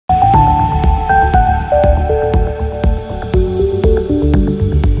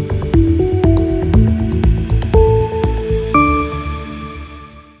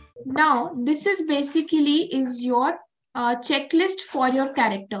basically is your checklist for your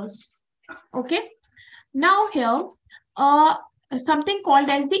characters. Okay. Now here, something called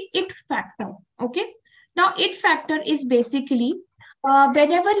as the it factor. Okay. Now it factor is basically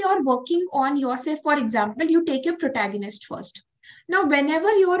whenever you're working on yourself, for example, you take your protagonist first. Now,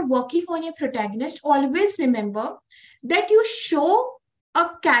 whenever you are working on your protagonist, always remember that you show a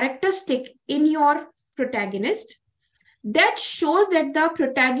characteristic in your protagonist that shows that the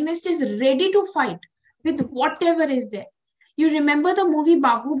protagonist is ready to fight with whatever is there. You remember the movie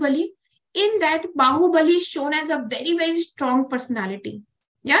Bahubali? In that, Bahubali is shown as a very, very strong personality.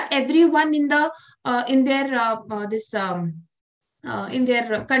 Yeah, everyone in the in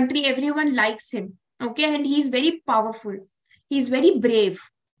their country, everyone likes him. Okay, and he's very powerful. He's very brave.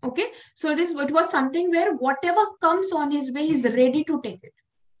 Okay, so it was something where whatever comes on his way, he's ready to take it.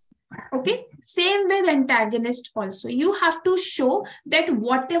 Okay, same with antagonist also. You have to show that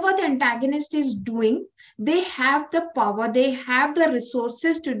whatever the antagonist is doing, they have the power, they have the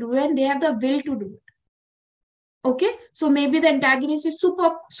resources to do it, and they have the will to do it. Okay, so maybe the antagonist is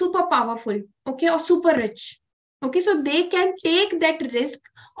super powerful, okay, or super rich. Okay, so they can take that risk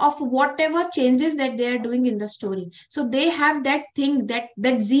of whatever changes that they are doing in the story. So they have that thing, that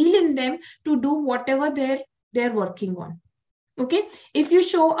zeal in them to do whatever they're working on. Okay, if you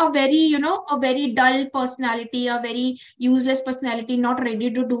show a very, a very dull personality, a very useless personality, not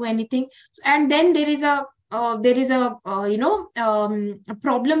ready to do anything, and then there is a a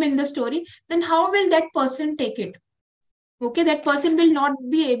problem in the story, then how will that person take it? Okay, that person will not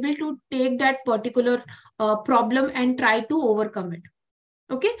be able to take that particular problem and try to overcome it.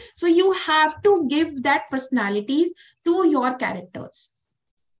 Okay, so you have to give that personalities to your characters.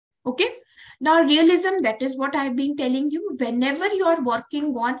 Okay, now realism, that is what I've been telling you. Whenever you are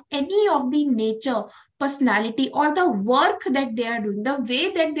working on any of the nature, personality, or the work that they are doing, the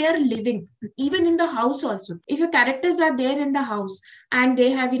way that they are living, even in the house also, if your characters are there in the house and they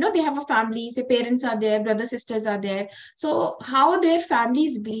have, they have a family, say parents are there, brothers, sisters are there, so how their family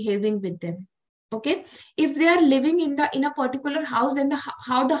is behaving with them. Okay, if they are living in a particular house, then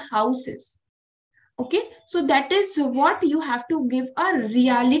how the house is. Okay, so that is what you have to give a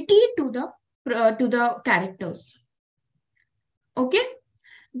reality to the characters. Okay,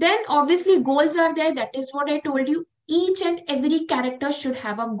 then obviously goals are there. That is what I told you. Each and every character should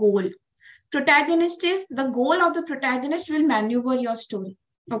have a goal. Protagonist is the goal of the protagonist will maneuver your story.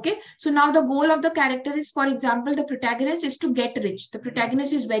 Okay, so now the goal of the character is, for example, the protagonist is to get rich. The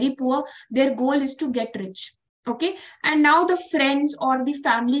protagonist is very poor, their goal is to get rich. Okay, and now the friends or the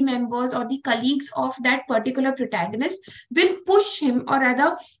family members or the colleagues of that particular protagonist will push him, or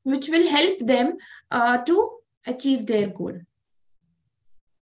rather which will help them to achieve their goal.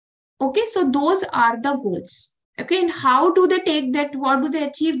 Okay, so those are the goals. Okay, and how do they take that? What do they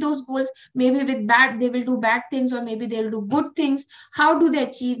achieve those goals? Maybe with bad, they will do bad things, or maybe they'll do good things. How do they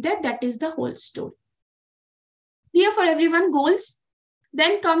achieve that? That is the whole story. Clear for everyone, goals?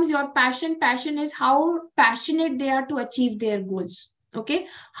 Then comes your passion. Passion is how passionate they are to achieve their goals. Okay,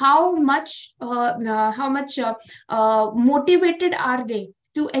 how much motivated are they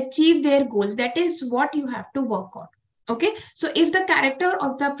to achieve their goals? That is what you have to work on. Okay, so if the character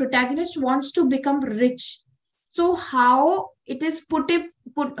of the protagonist wants to become rich, so how it is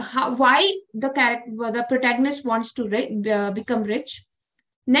why the protagonist wants to become rich.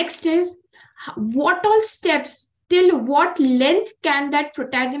 Next is what all steps, till what length can that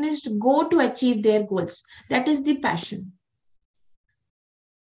protagonist go to achieve their goals? That is the passion.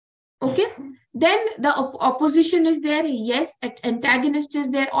 Okay, then the opposition is there. Yes, antagonist is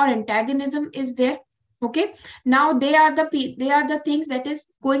there, or antagonism is there. Okay, now they are the things that is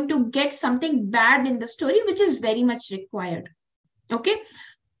going to get something bad in the story, which is very much required. Okay,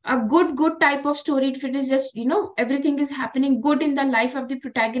 a good type of story, if it is just everything is happening good in the life of the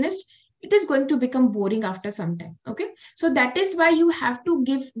protagonist, it is going to become boring after some time. Okay, so that is why you have to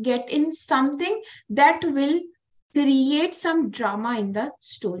get in something that will create some drama in the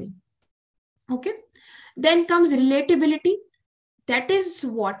story. Okay, then comes relatability. That is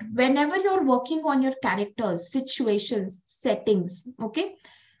what, whenever you're working on your characters, situations, settings, okay,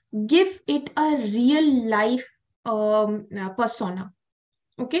 give it a real life persona.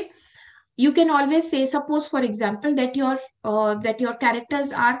 Okay, you can always say, suppose for example that your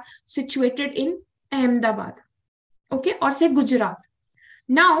characters are situated in Ahmedabad, okay, or say Gujarat.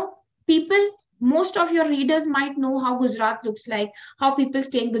 Now most of your readers might know how Gujarat looks like, how people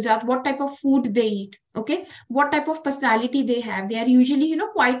stay in Gujarat, what type of food they eat, okay, what type of personality they have. They are usually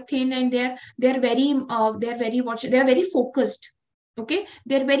quite thin, and they're very focused. Okay,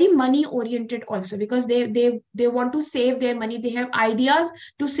 they're very money oriented also, because they want to save their money. They have ideas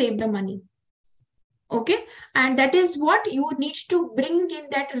to save the money. Okay, and that is what you need to bring in,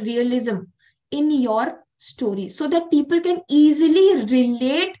 that realism in your story, so that people can easily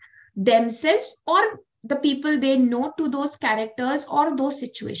relate themselves or the people they know to those characters or those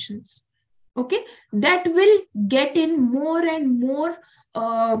situations. Okay, that will get in more and more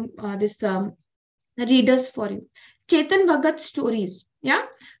this readers for you. Chetan Bhagat's stories. Yeah.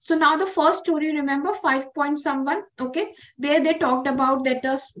 So now the first story, remember, 5 point someone, okay, where they talked about that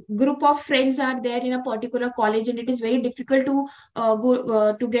a group of friends are there in a particular college and it is very difficult to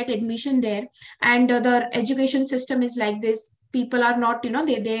go to get admission there, and the education system is like this. People are not,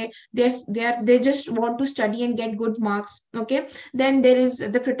 they just want to study and get good marks. Okay, then there is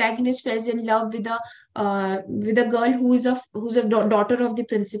the protagonist falls in love with a girl who's a daughter of the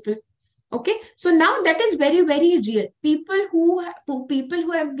principal. Okay, so now that is very very real. People who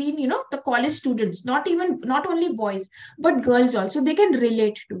have been, the college students, not only boys but girls also, they can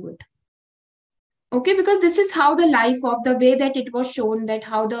relate to it. Okay, because this is how the life of the way that it was shown, that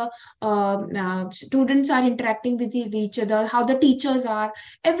how the students are interacting with each other, how the teachers are,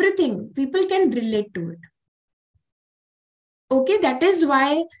 everything people can relate to it. Okay, that is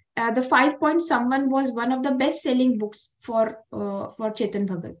why the 5 point someone was one of the best selling books for Chetan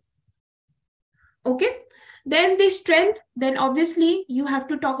Bhagat. Okay, then the strength, then obviously you have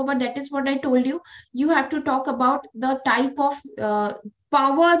to talk about, that is what I told you, you have to talk about the type of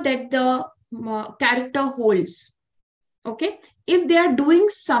power that the character holds. Okay, if they are doing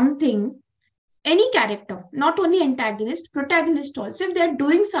something, any character, not only antagonist, protagonist also, if they're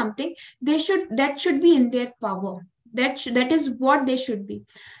doing something, that should be in their power. That is what they should be.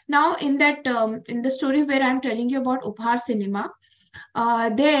 Now in that in the story where I'm telling you about Upahar cinema,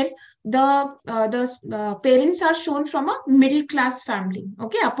 there the parents are shown from a middle class family,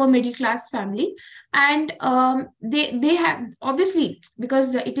 okay, upper middle class family, and they have, obviously,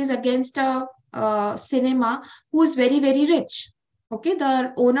 because it is against a cinema who is very very rich. Okay,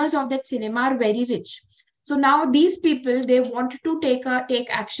 the owners of that cinema are very rich. So now these people, they want to take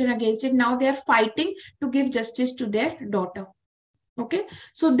action against it. Now they are fighting to give justice to their daughter. Okay,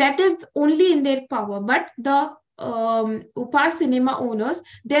 so that is only in their power. But the Upar cinema owners,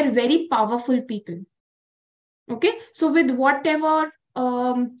 they're very powerful people. Okay, so with whatever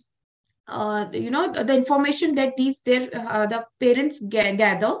the information that the parents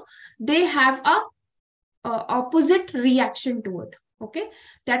gather, they have a opposite reaction to it. Okay,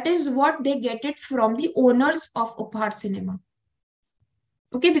 that is what they get it from the owners of Upar cinema.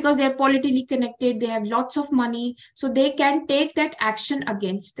 Okay, because they are politically connected, they have lots of money, so they can take that action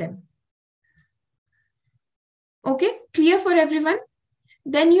against them. Okay, clear for everyone?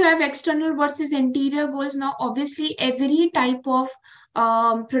 Then you have external versus interior goals. Now, obviously, every type of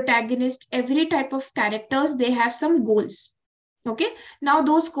protagonist, every type of characters, they have some goals. Okay, now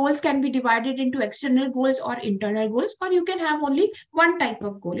those goals can be divided into external goals or internal goals, or you can have only one type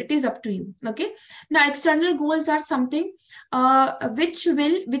of goal. It is up to you. Okay, now external goals are something which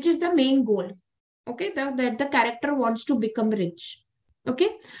is the main goal. Okay, that the character wants to become rich.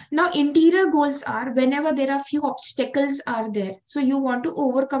 Okay, now interior goals are whenever there are few obstacles are there, so you want to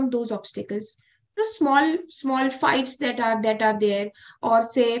overcome those obstacles. Small fights that are there, or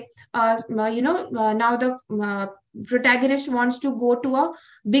say now the protagonist wants to go to a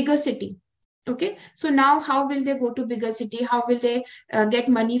bigger city. Okay, so now how will they go to bigger city, how will they get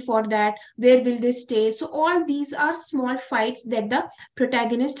money for that, where will they stay? So all these are small fights that the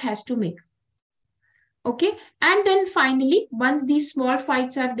protagonist has to make. Okay, and then finally, once these small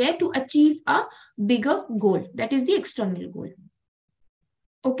fights are there, to achieve a bigger goal, that is the external goal.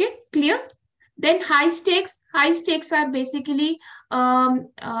 Okay, clear? Then high stakes are basically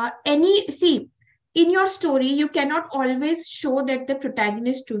see, in your story you cannot always show that the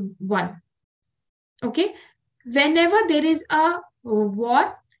protagonist won. Okay, whenever there is a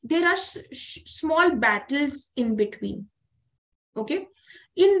war, there are small battles in between. Okay,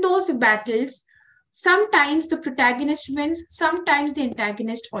 in those battles, sometimes the protagonist wins, sometimes the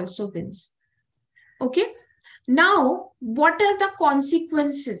antagonist also wins. Okay, now what are the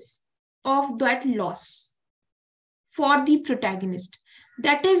consequences of that loss for the protagonist?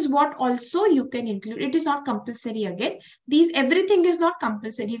 That is what also you can include. It is not compulsory again. Everything is not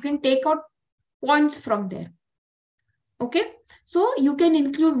compulsory. You can take out points from there. Okay, so you can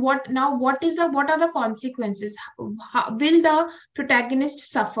include what are the consequences? How will the protagonist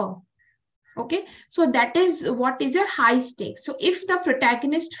suffer? Okay, so that is what is your high stakes. So if the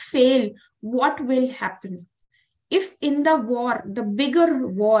protagonist fail, what will happen? If in the war, the bigger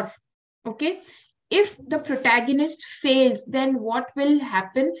war, okay, if the protagonist fails, then what will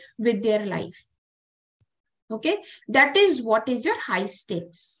happen with their life? Okay, that is what is your high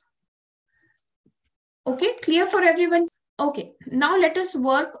stakes. Okay, clear for everyone? Okay, now let us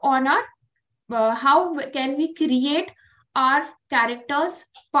work on our how can we create our characters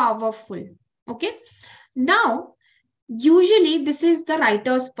powerful. Okay, now usually this is the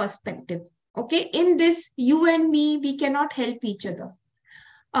writer's perspective. Okay, in this, you and me, we cannot help each other.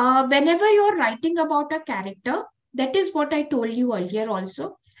 Whenever you're writing about a character, that is what I told you earlier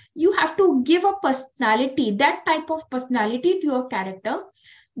also. You have to give a personality, that type of personality to your character,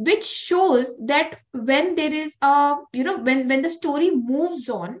 which shows that when there is a, when the story moves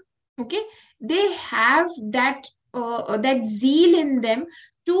on, okay, they have that zeal in them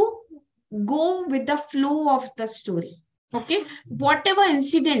to go with the flow of the story. Okay, whatever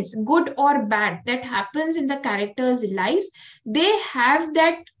incidents, good or bad, that happens in the characters' lives, they have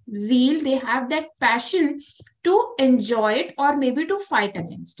that zeal, they have that passion to enjoy it or maybe to fight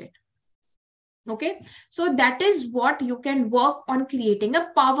against it. Okay, so that is what you can work on, creating a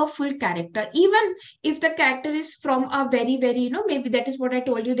powerful character, even if the character is from a very, maybe that is what I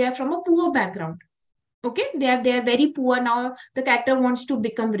told you, they are from a poor background. Okay, they are very poor. Now the character wants to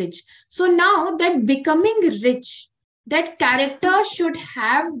become rich, so now that becoming rich, that character should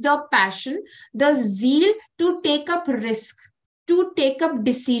have the passion, the zeal to take up risk, to take up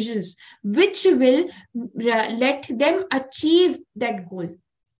decisions which will let them achieve that goal.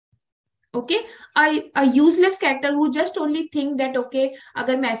 Okay, a useless character who just only think that okay,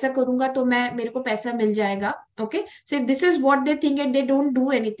 agar मैं ऐसा करूंगा तो मैं मेरे को पैसा मिल जाएगा. Okay, so if this is what they think and they don't do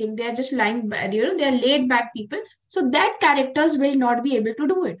anything, they are just lying bad, they are laid back people, so that characters will not be able to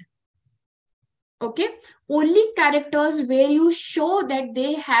do it. Okay, only characters where you show that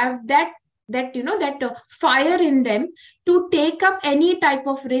they have that fire in them to take up any type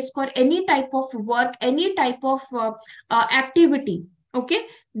of risk or any type of work, any type of activity. Okay,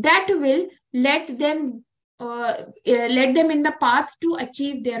 that will let them let them in the path to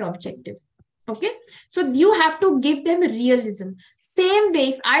achieve their objective. Okay, so you have to give them realism. Same way,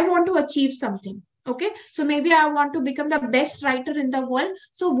 if I want to achieve something, okay, so maybe I want to become the best writer in the world,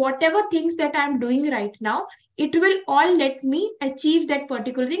 so whatever things that I'm doing right now, it will all let me achieve that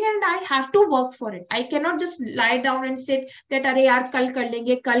particular thing, and I have to work for it. I cannot just lie down and sit that are yaar kal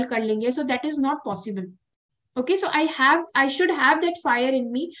kar lenge, so that is not possible. Okay, so I should have that fire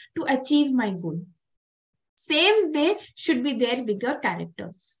in me to achieve my goal. Same way should be there with your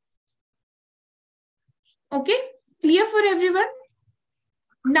characters. Okay, clear for everyone?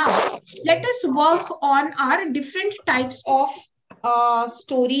 Now, let us work on our different types of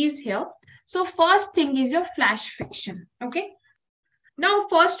stories here. So first thing is your flash fiction. Okay. Now,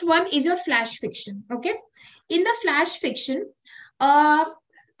 first one is your flash fiction. Okay. In the flash fiction, uh,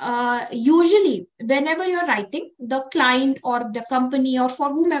 usually whenever you're writing, the client or the company or for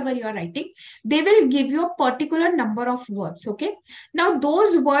whomever you're writing, they will give you a particular number of words. Okay, now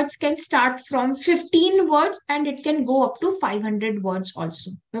those words can start from 15 words and it can go up to 500 words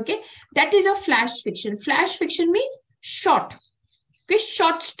also. Okay, that is a flash fiction. Flash fiction means short. Okay,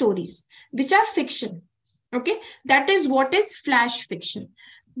 short stories which are fiction. Okay, that is what is flash fiction.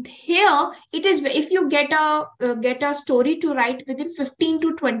 Here it is, if you get a story to write within 15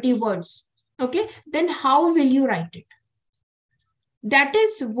 to 20 words, okay, then how will you write it? That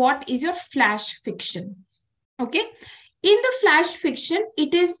is what is your flash fiction. Okay, in the flash fiction,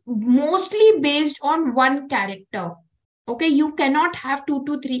 it is mostly based on one character. Okay, you cannot have 2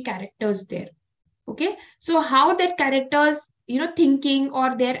 to 3 characters there. Okay, so how that characters thinking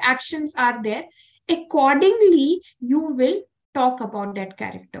or their actions are there, accordingly you will talk about that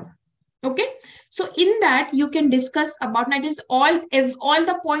character. Okay, so in that you can discuss about, not just all, if all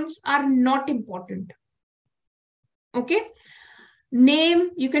the points are not important. Okay,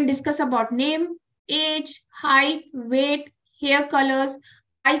 name, you can discuss about name, age, height, weight, hair colors,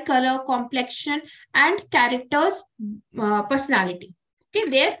 eye color, complexion, and characters personality. Okay,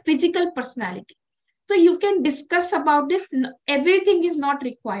 their physical personality. So you can discuss about this. Everything is not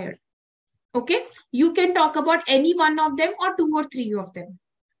required. Okay, you can talk about any one of them or 2 or 3 of them.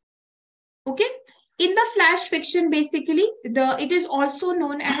 Okay, in the flash fiction, basically it is also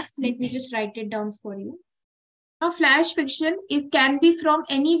known as, let me just write it down for you. A flash fiction can be from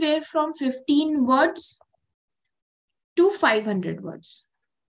anywhere from 15 words to 500 words.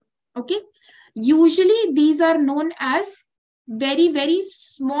 Okay, usually these are known as very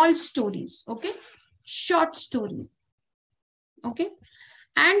small stories. Okay, short stories. Okay,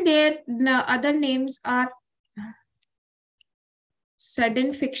 and their other names are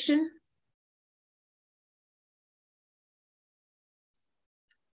sudden fiction,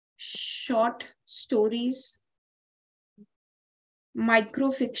 short stories,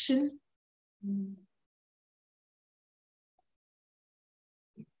 microfiction,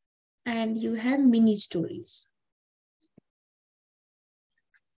 and you have mini stories.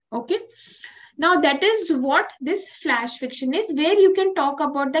 Okay. Now that is what this flash fiction is, where you can talk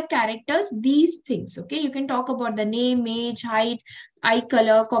about the characters, these things. Okay. You can talk about the name, age, height, eye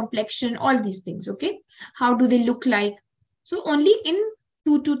color, complexion, all these things. Okay. How do they look like? So only in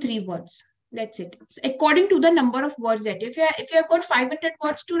 2 to 3 words. That's it. It's according to the number of words that if you have got 500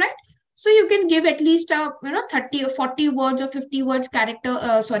 words to write, so you can give at least a 30 or 40 words or 50 words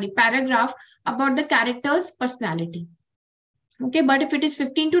paragraph about the character's personality. Okay, but if it is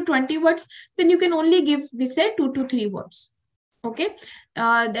 15 to 20 words, then you can only give, we say, 2 to 3 words. Okay,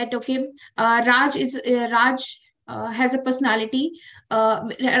 Raj has a personality.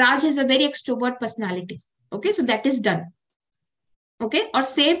 Raj has a very extrovert personality. Okay, so that is done. Okay, or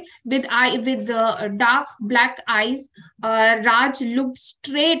say with dark black eyes, Raj looked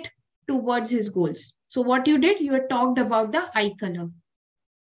straight towards his goals. So what you did, you had talked about the eye color.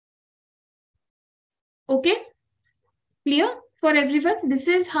 Okay, clear for everyone? This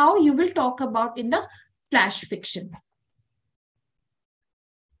is how you will talk about in the flash fiction.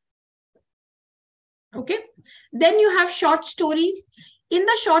 Okay, then you have short stories. In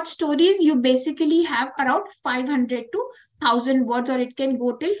the short stories, you basically have around 500 to 1000 words, or it can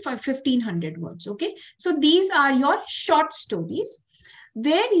go till 1500 words. Okay, so these are your short stories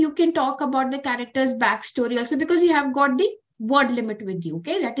where you can talk about the character's backstory also, because you have got the word limit with you.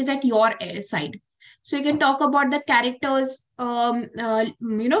 Okay, that is at your side. So you can talk about the characters,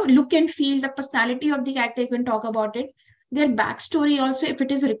 look and feel, the personality of the character. You can talk about it. Their backstory also, if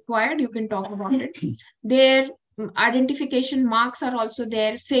it is required, you can talk about it. Their identification marks are also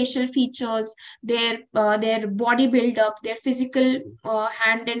there, facial features, their body build up, their physical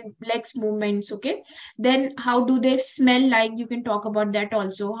hand and legs movements. Okay, then how do they smell like, you can talk about that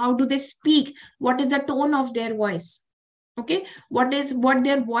also. How do they speak, what is the tone of their voice? Okay, what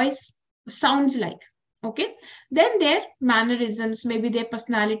their voice sounds like? Okay, then their mannerisms, maybe their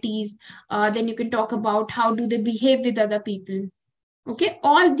personalities. Then you can talk about how do they behave with other people. Okay,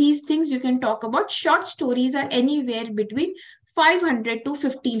 all these things you can talk about. Short stories are anywhere between 500 to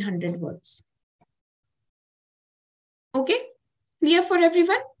 1500 words. Okay, clear for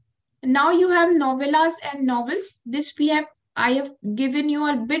everyone? Now you have novellas and novels. I have given you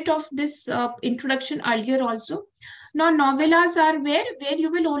a bit of this introduction earlier also. Now novellas are where you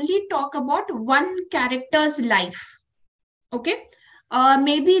will only talk about one character's life. Okay,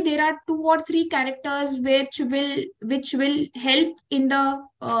 maybe there are 2 or 3 characters which will help in the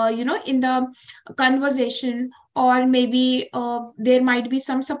in the conversation, or maybe there might be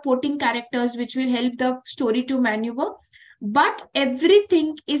some supporting characters which will help the story to maneuver, but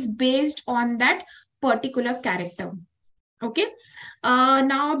everything is based on that particular character. Okay,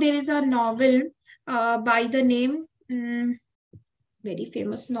 now there is a novel by the name, very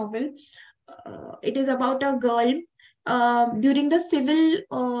famous novel. It is about a girl during the civil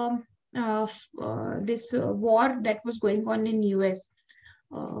this war that was going on in US.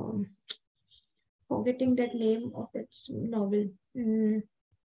 Um, Forgetting that name of that novel.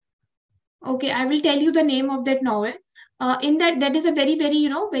 Okay, I will tell you the name of that novel. In that is a very, very,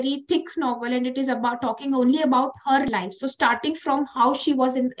 very thick novel, and it is about talking only about her life. So starting from how she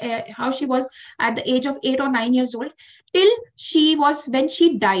was at the age of 8 or 9 years old till she was when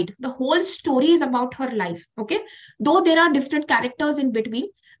she died. The whole story is about her life. Okay, though there are different characters in between,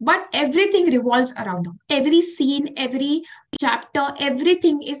 but everything revolves around her. Every scene, every chapter,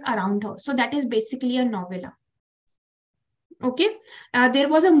 everything is around her. So that is basically a novella. Okay, there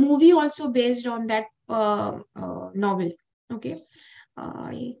was a movie also based on that novel. Okay,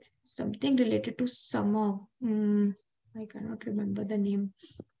 something related to summer. I cannot remember the name.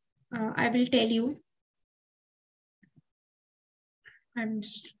 I will tell you. And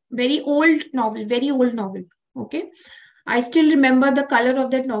very old novel, very old novel. Okay, I still remember the color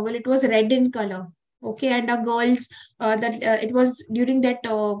of that novel. It was red in color. Okay, and a girls that it was during that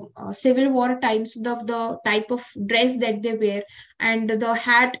civil war times. The type of dress that they wear, and the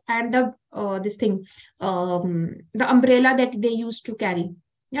hat, and the this thing, the umbrella that they used to carry.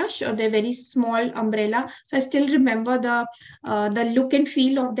 Yeah, sure, the very small umbrella. So I still remember the look and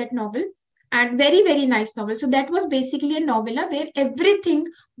feel of that novel, and very, very nice novel. So that was basically a novella where everything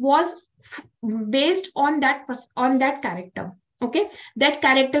was based on that character. Okay, that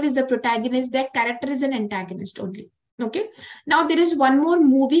character is the protagonist, that character is an antagonist only. Okay, now there is one more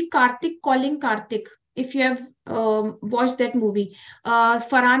movie, Karthik Calling Karthik. If you have watched that movie,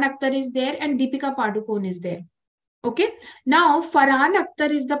 Farhan Akhtar is there and Deepika Padukone is there. Okay, now Farhan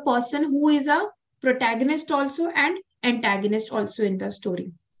Akhtar is the person who is a protagonist also and antagonist also in the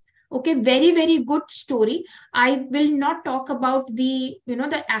story. Okay, very, very good story. I will not talk about the,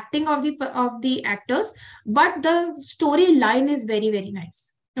 the acting of the actors, but the storyline is very, very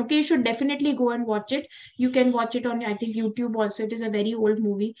nice. Okay, you should definitely go and watch it. You can watch it on, I think, YouTube also. It is a very old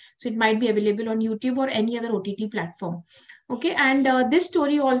movie, so it might be available on YouTube or any other OTT platform. Okay, and this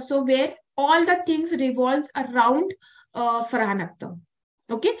story also, where all the things revolves around Farhan Akhtar.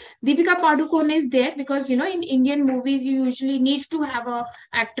 Okay, Deepika Padukone is there because in Indian movies you usually need to have a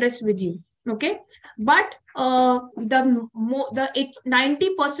actress with you. Okay, but the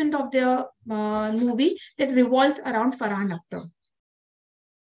 90% of the movie that revolves around Farhan Akhtar.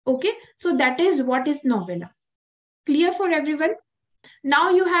 Okay, so that is what is novella. Clear for everyone?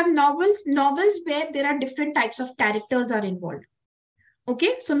 Now you have novels where there are different types of characters are involved.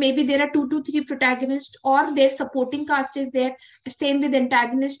 Okay, so maybe there are 2 to 3 protagonists, or their supporting cast is there. Same with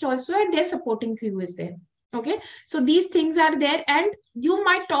antagonist also, and their supporting crew is there. Okay, so these things are there, and you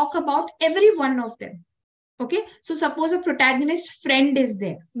might talk about every one of them. Okay, so suppose a protagonist friend is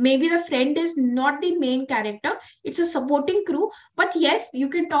there. Maybe the friend is not the main character, it's a supporting crew, but yes, you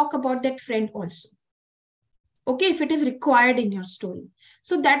can talk about that friend also. Okay, if it is required in your story.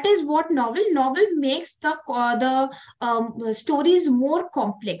 So that is what novel makes the stories more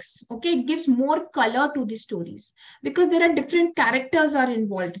complex. Okay, it gives more color to the stories because there are different characters are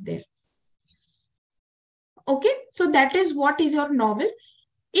involved there. Okay, so that is what is your novel.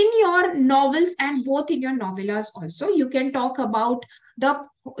 In your novels and both in your novellas also, you can talk about the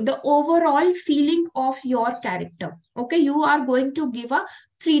overall feeling of your character. Okay, you are going to give a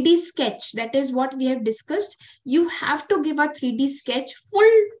 3D sketch. That is what we have discussed. You have to give a 3D sketch,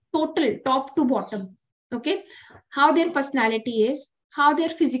 full, total, top to bottom. Okay, how their personality is, how their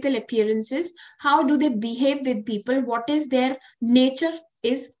physical appearance is, how do they behave with people, what is their nature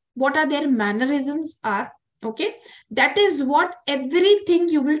is, what are their mannerisms are. Okay, that is what everything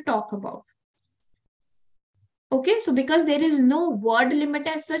you will talk about. Okay, so because there is no word limit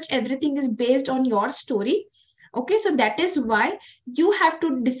as such, everything is based on your story. Okay, so that is why you have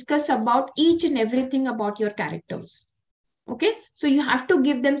to discuss about each and everything about your characters. Okay, so you have to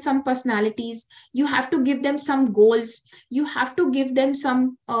give them some personalities, you have to give them some goals, you have to give them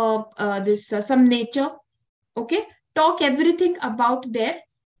some some nature. Okay, talk everything about their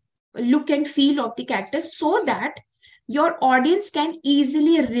look and feel of the characters so that your audience can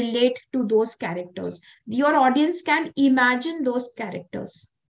easily relate to those characters. Your audience can imagine those characters.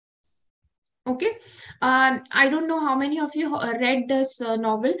 Okay, I don't know how many of you read this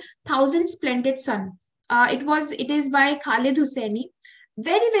novel, Thousand Splendid Sun. It is by Khalid Husseini.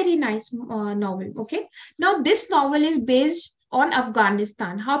 Very, very nice novel. Okay, now this novel is based on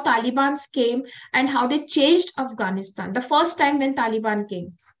Afghanistan, how Taliban's came and how they changed Afghanistan the first time when Taliban came.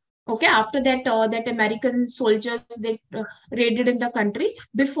 Okay, after that, that American soldiers, they raided in the country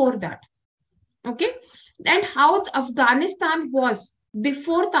before that. Okay, and how Afghanistan was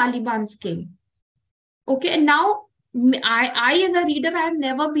before Taliban's came. Okay, and now I as a reader, I have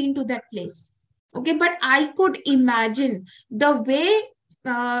never been to that place. Okay, but I could imagine the way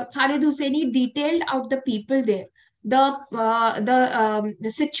Khalid Husseini detailed out the people there, the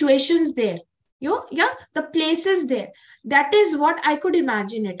situations there, yeah, the places there. That is what I could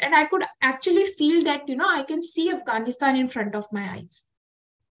imagine it, and I could actually feel that I can see Afghanistan in front of my eyes.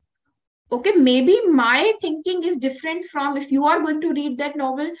 Okay, maybe my thinking is different from, if you are going to read that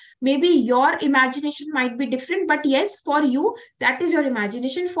novel, maybe your imagination might be different, but yes, for you that is your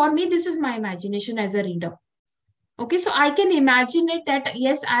imagination. For me, this is my imagination as a reader. Okay, so I can imagine it that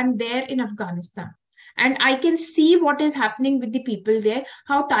yes, I'm there in Afghanistan and I can see what is happening with the people there,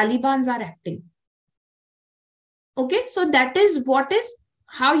 how Talibans are acting. Okay, so that is what is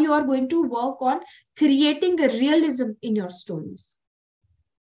how you are going to work on creating a realism in your stories.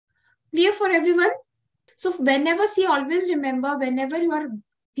 Clear for everyone? So whenever, see, always remember, whenever you are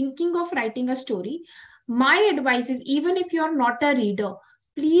thinking of writing a story, my advice is, even if you are not a reader,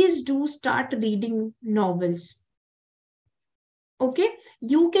 please do start reading novels. Okay,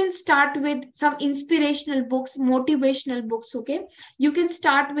 you can start with some inspirational books, motivational books. Okay, you can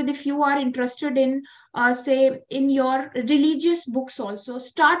start with, if you are interested in say in your religious books also,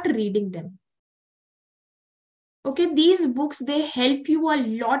 start reading them. Okay, these books, they help you a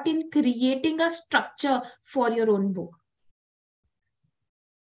lot in creating a structure for your own book.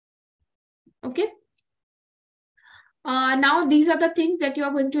 Okay, now these are the things that you are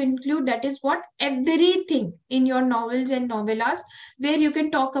going to include. That is what everything in your novels and novellas, where you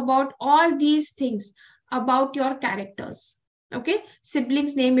can talk about all these things about your characters. Okay,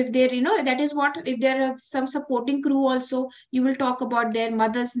 siblings name, if they're, that is what, if there are some supporting crew also, you will talk about their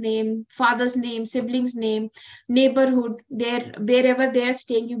mother's name, father's name, siblings name, neighborhood, their, wherever they are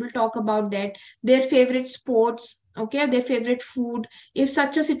staying, you will talk about that, their favorite sports, okay, their favorite food. If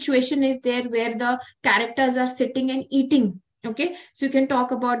such a situation is there where the characters are sitting and eating, okay, so you can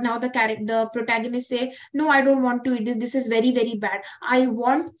talk about, now the character, the protagonist say, no, I don't want to eat this, this is very, very bad, I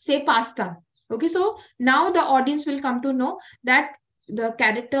want, say, pasta. Okay, so now the audience will come to know that the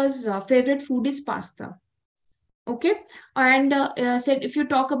character's favorite food is pasta. Okay, and said, if you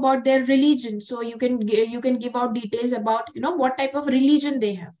talk about their religion, so you can give out details about, what type of religion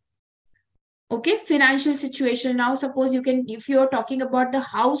they have. Okay, financial situation. Now suppose you can, if you're talking about the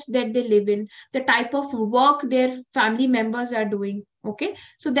house that they live in, the type of work their family members are doing. Okay,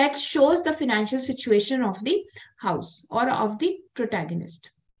 so that shows the financial situation of the house or of the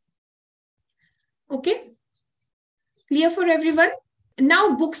protagonist. Okay, clear for everyone?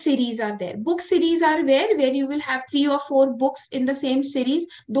 Now book series are there. Book series are where you will have 3 or 4 books in the same series.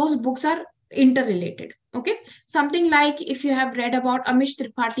 Those books are interrelated. Okay, something like, if you have read about Amish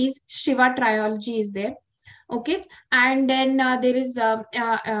Tripaঠি's Shiva trilogy is there. Okay, and then there is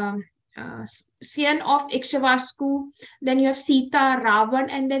Sian of Ikshvasku, then you have Sita, Ravan,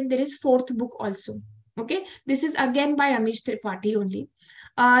 and then there is 4th book also. Okay, this is again by Amish Tripathi only.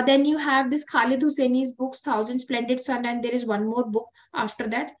 Then you have this Khalid Hosseini's books, Thousand Splendid Sun, and there is one more book after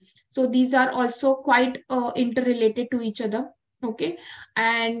that. So these are also quite interrelated to each other. Okay,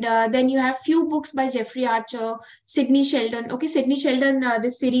 and then you have few books by Jeffrey Archer, Sidney Sheldon. Okay, Sidney Sheldon,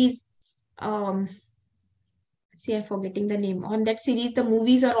 this series, see, I'm forgetting the name. On that series, the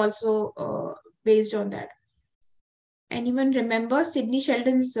movies are also based on that. Anyone remember Sidney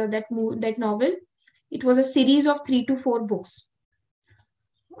Sheldon's that novel? It was a series of 3 to 4 books.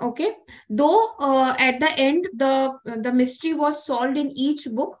 Okay, though at the end the mystery was solved in each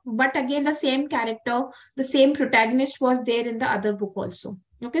book, but again the same character, the same protagonist was there in the other book also.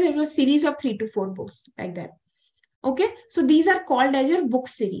 Okay, there was a series of 3 to 4 books like that. Okay, so these are called as your book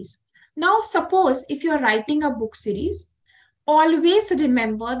series. Now suppose if you are writing a book series, always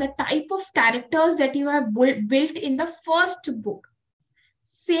remember the type of characters that you have built in the first book.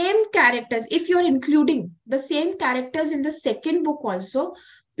 Same characters, if you're including the same characters in the second book also,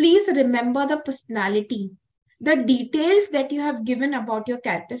 please remember the personality, the details that you have given about your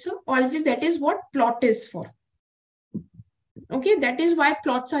character. So always, that is what plot is for. Okay, that is why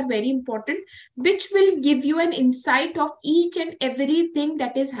plots are very important, which will give you an insight of each and everything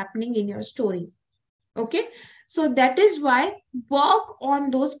that is happening in your story. Okay, so that is why work on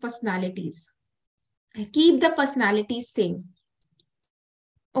those personalities. Keep the personalities same.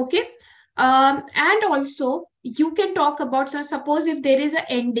 Okay, and also you can talk about, so suppose if there is an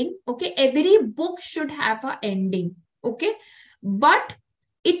ending, okay, every book should have an ending. Okay, but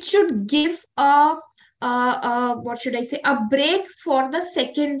it should give a what should I say, a break for the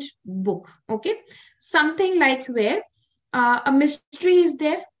second book. Okay, something like where a mystery is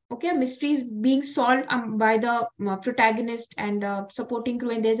there. Okay, a mystery is being solved by the protagonist and the supporting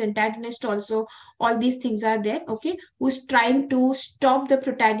crew, and there's antagonist also. All these things are there. Okay, who's trying to stop the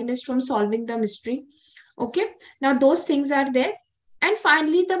protagonist from solving the mystery. Okay, now those things are there, and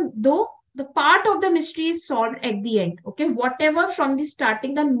finally the part of the mystery is solved at the end. Okay, whatever from the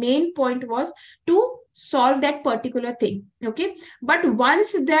starting, the main point was to solve that particular thing. Okay, but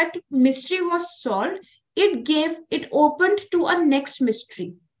once that mystery was solved, it opened to a next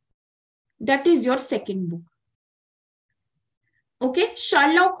mystery. That is your second book. Okay,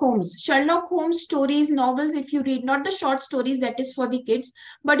 Sherlock Holmes stories, novels, if you read, not the short stories, that is for the kids,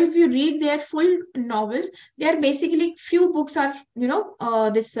 but if you read their full novels, they are basically, few books are,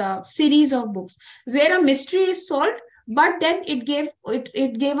 this series of books where a mystery is solved, but then it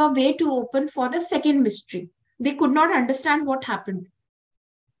gave a way to open for the second mystery. They could not understand what happened.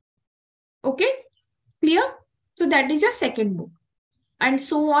 Okay, clear? So that is your second book. And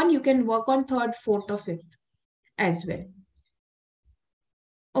so on, you can work on third, fourth, or fifth as well.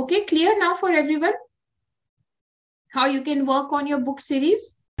 Okay, clear now for everyone? How you can work on your book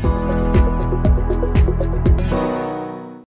series?